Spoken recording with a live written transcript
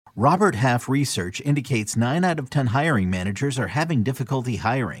Robert Half research indicates 9 out of 10 hiring managers are having difficulty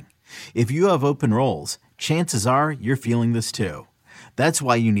hiring. If you have open roles, chances are you're feeling this too. That's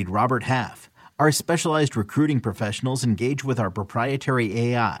why you need Robert Half. Our specialized recruiting professionals engage with our proprietary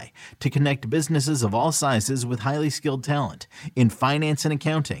AI to connect businesses of all sizes with highly skilled talent in finance and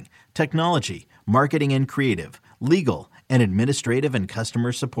accounting, technology, marketing and creative, legal, and administrative and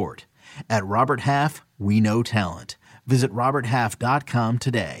customer support. At Robert Half, we know talent. Visit roberthalf.com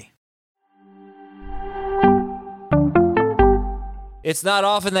today. It's not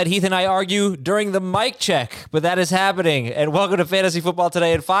often that Heath and I argue during the mic check, but that is happening. And welcome to Fantasy Football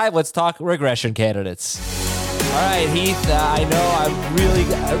Today at 5. Let's talk regression candidates. All right, Heath, I know I'm really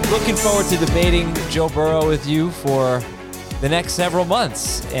looking forward to debating Joe Burrow with you for the next several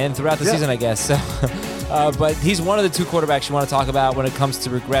months and throughout the season, I guess. So, but he's one of the two quarterbacks you want to talk about when it comes to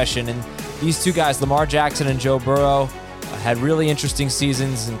regression. And these two guys, Lamar Jackson and Joe Burrow, had really interesting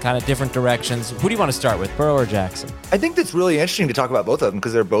seasons in kind of different directions. Who do you want to start with, Burrow or Jackson? I think that's really interesting to talk about both of them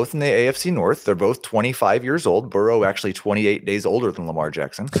because they're both in the AFC North. They're both 25 years old. Burrow actually 28 days older than Lamar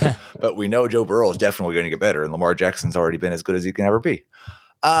Jackson. But we know Joe Burrow is definitely going to get better, and Lamar Jackson's already been as good as he can ever be.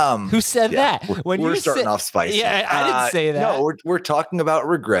 Who said that? We're starting off spicy. Yeah, I didn't say that. No, we're talking about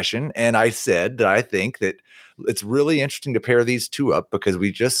regression, and I said that I think that it's really interesting to pair these two up because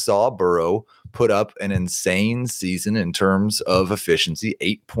we just saw Burrow put up an insane season in terms of efficiency,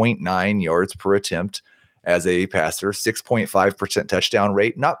 8.9 yards per attempt as a passer, 6.5% touchdown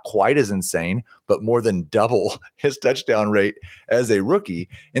rate, not quite as insane, but more than double his touchdown rate as a rookie.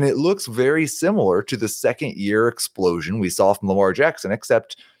 And it looks very similar to the second year explosion we saw from Lamar Jackson,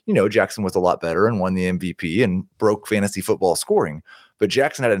 except, Jackson was a lot better and won the MVP and broke fantasy football scoring. But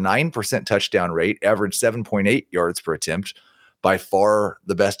Jackson had a 9% touchdown rate, averaged 7.8 yards per attempt, by far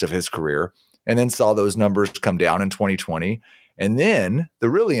the best of his career, and then saw those numbers come down in 2020. And then the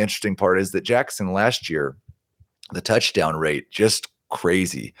really interesting part is that Jackson last year, the touchdown rate, just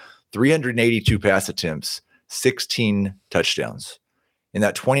crazy. 382 pass attempts, 16 touchdowns. In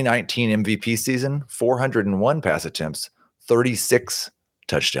that 2019 MVP season, 401 pass attempts, 36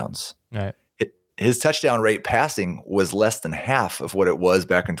 touchdowns. All right. His touchdown rate passing was less than half of what it was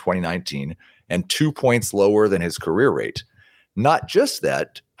back in 2019 and 2 points lower than his career rate. Not just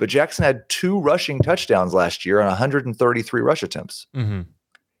that, but Jackson had 2 rushing touchdowns last year on 133 rush attempts. Mm-hmm.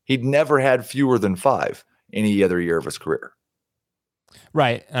 He'd never had fewer than 5 any other year of his career.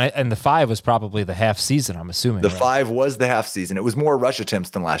 Right. And the 5 was probably the half season, I'm assuming. The 5 was the half season. It was more rush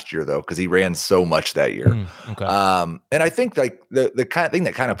attempts than last year, though, because he ran so much that year. Okay. And I think like the kind of thing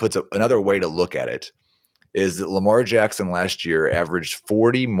that kind of puts another way to look at it is that Lamar Jackson last year averaged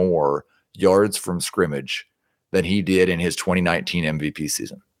 40 more yards from scrimmage than he did in his 2019 MVP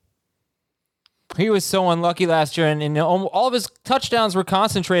season. He was so unlucky last year, and all of his touchdowns were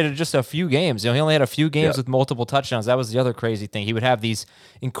concentrated in just a few games. He only had a few games with multiple touchdowns. That was the other crazy thing. He would have these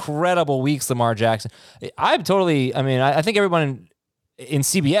incredible weeks, Lamar Jackson. I think everyone in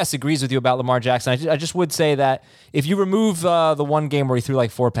CBS agrees with you about Lamar Jackson. I just would say that if you remove the one game where he threw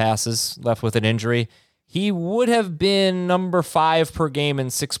like 4 passes, left with an injury, he would have been number 5 per game in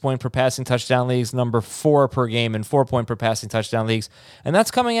 6-point per passing touchdown leagues, number 4 per game in 4-point per passing touchdown leagues. And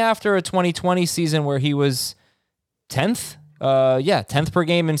that's coming after a 2020 season where he was 10th. 10th per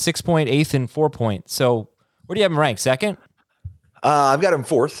game in 6-point, 8th in 4-point. So where do you have him ranked? 2nd? I've got him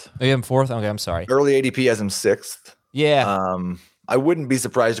 4th. Oh, you have him 4th? Okay, I'm sorry. Early ADP has him 6th. Yeah. I wouldn't be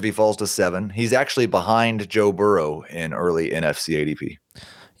surprised if he falls to 7. He's actually behind Joe Burrow in early NFC ADP.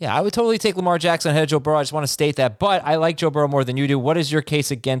 Yeah, I would totally take Lamar Jackson ahead of Joe Burrow. I just want to state that. But I like Joe Burrow more than you do. What is your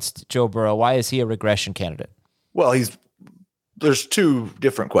case against Joe Burrow? Why is he a regression candidate? Well, there's 2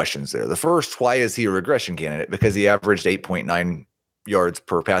 different questions there. The first, why is he a regression candidate? Because he averaged 8.9 yards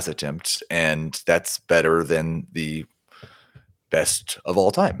per pass attempt, and that's better than the best of all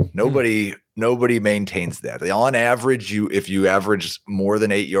time. Nobody maintains that. On average, if you average more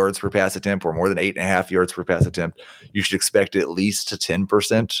than 8 yards per pass attempt or more than 8.5 yards per pass attempt, you should expect at least a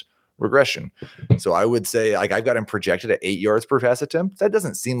 10% regression. So I would say, like, I've got him projected at 8 yards per pass attempt. That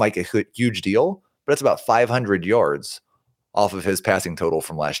doesn't seem like a huge deal, but it's about 500 yards off of his passing total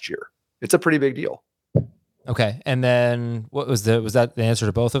from last year. It's a pretty big deal. Okay. And then what was that the answer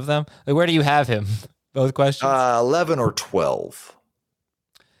to both of them? Like, where do you have him? Both questions? 11 or 12.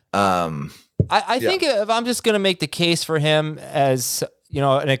 I think if I'm just going to make the case for him as,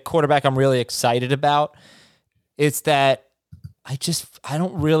 a quarterback I'm really excited about, it's that I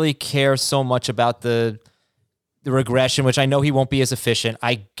don't really care so much about the regression, which I know he won't be as efficient.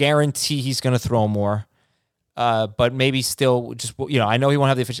 I guarantee he's going to throw more, but maybe still just, I know he won't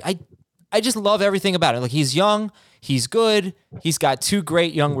have the efficiency. I just love everything about it. Like, he's young. He's good. He's got 2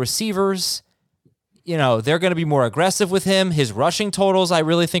 great young receivers. You know, they're going to be more aggressive with him. His rushing totals, I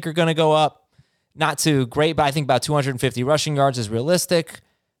really think, are going to go up. Not too great, but I think about 250 rushing yards is realistic.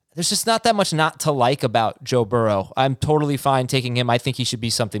 There's just not that much not to like about Joe Burrow. I'm totally fine taking him. I think he should be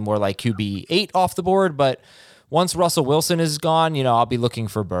something more like QB 8 off the board, but once Russell Wilson is gone, you know, I'll be looking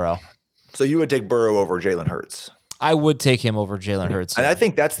for Burrow. So you would take Burrow over Jalen Hurts? I would take him over Jalen Hurts. And I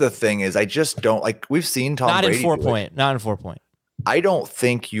think that's the thing is I just don't like. We've seen Tom Brady. Not in 4 point. I don't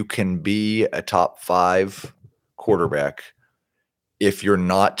think you can be a top 5 quarterback if you're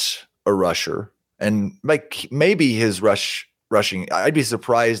not a rusher. And like maybe his rushing, I'd be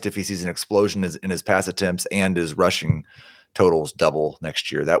surprised if he sees an explosion in his pass attempts and his rushing totals double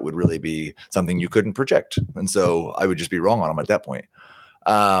next year. That would really be something you couldn't project. And so I would just be wrong on him at that point.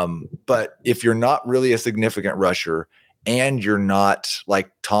 But if you're not really a significant rusher and you're not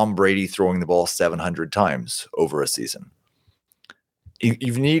like Tom Brady throwing the ball 700 times over a season,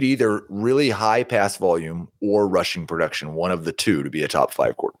 you need either really high pass volume or rushing production, one of the two, to be a top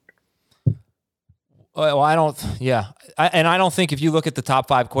 5 quarterback. Well, I don't think if you look at the top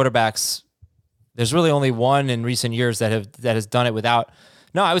 5 quarterbacks, there's really only one in recent years that has done it without.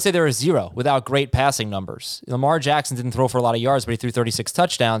 No, I would say there is 0 without great passing numbers. Lamar Jackson didn't throw for a lot of yards, but he threw 36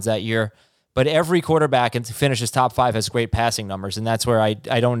 touchdowns that year. But every quarterback and finishes top 5 has great passing numbers, and that's where I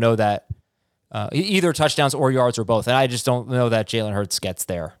don't know that either touchdowns or yards or both. And I just don't know that Jalen Hurts gets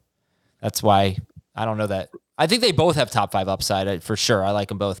there. That's why I don't know that. I think they both have top 5 upside for sure. I like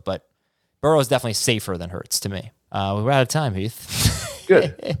them both, but Burrow is definitely safer than Hurts to me. We're out of time, Heath.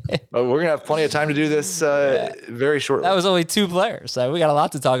 Good. Well, we're going to have plenty of time to do this very shortly. That was only 2 players. We got a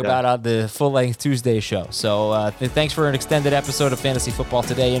lot to talk about on the full-length Tuesday show. So thanks for an extended episode of Fantasy Football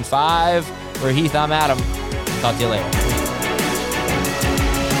Today in 5. For Heath, I'm Adam. Talk to you later.